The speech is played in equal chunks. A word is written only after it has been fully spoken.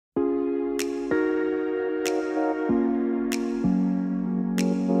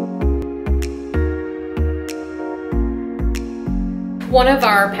One of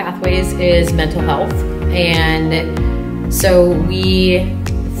our pathways is mental health, and so we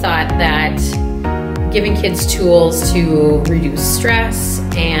thought that giving kids tools to reduce stress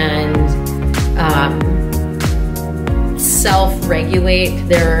and self-regulate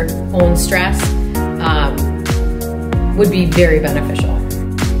their own stress would be very beneficial.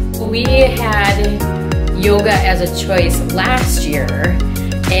 We had yoga as a choice last year,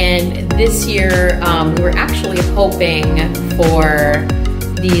 and this year we were actually hoping for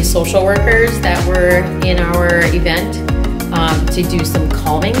the social workers that were in our event to do some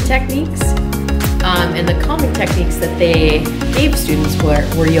calming techniques. And the calming techniques that they gave students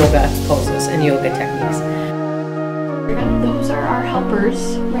were yoga poses and yoga techniques. Those are our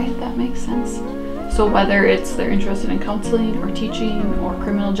helpers, right? That makes sense. So whether it's they're interested in counseling or teaching or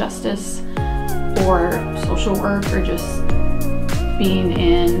criminal justice or social work or just being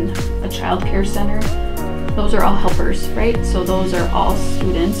in a child care center, those are all helpers, right? So those are all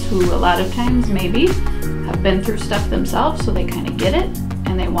students who a lot of times maybe have been through stuff themselves, so they kind of get it,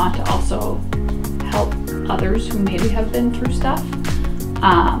 and they want to also help others who maybe have been through stuff,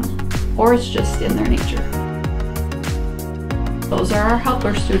 or it's just in their nature. Those are our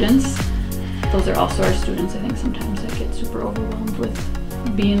helper students. Those are also our students, I think, sometimes that get super overwhelmed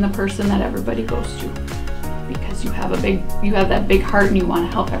with being the person that everybody goes to, because you have that big heart and you want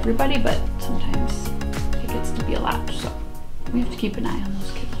to help everybody, but sometimes it gets to be a lot, so we have to keep an eye on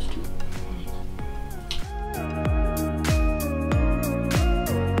those kiddos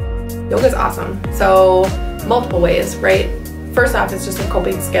too. Yoga's awesome. So multiple ways, right? First off, it's just a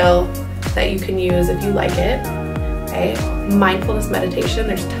coping skill that you can use if you like it. Okay? Mindfulness meditation,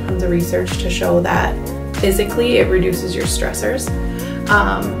 there's tons of research to show that physically it reduces your stressors.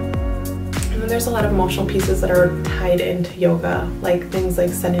 And then there's a lot of emotional pieces that are tied into yoga, like things like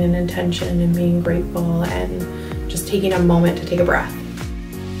setting an intention and being grateful and just taking a moment to take a breath.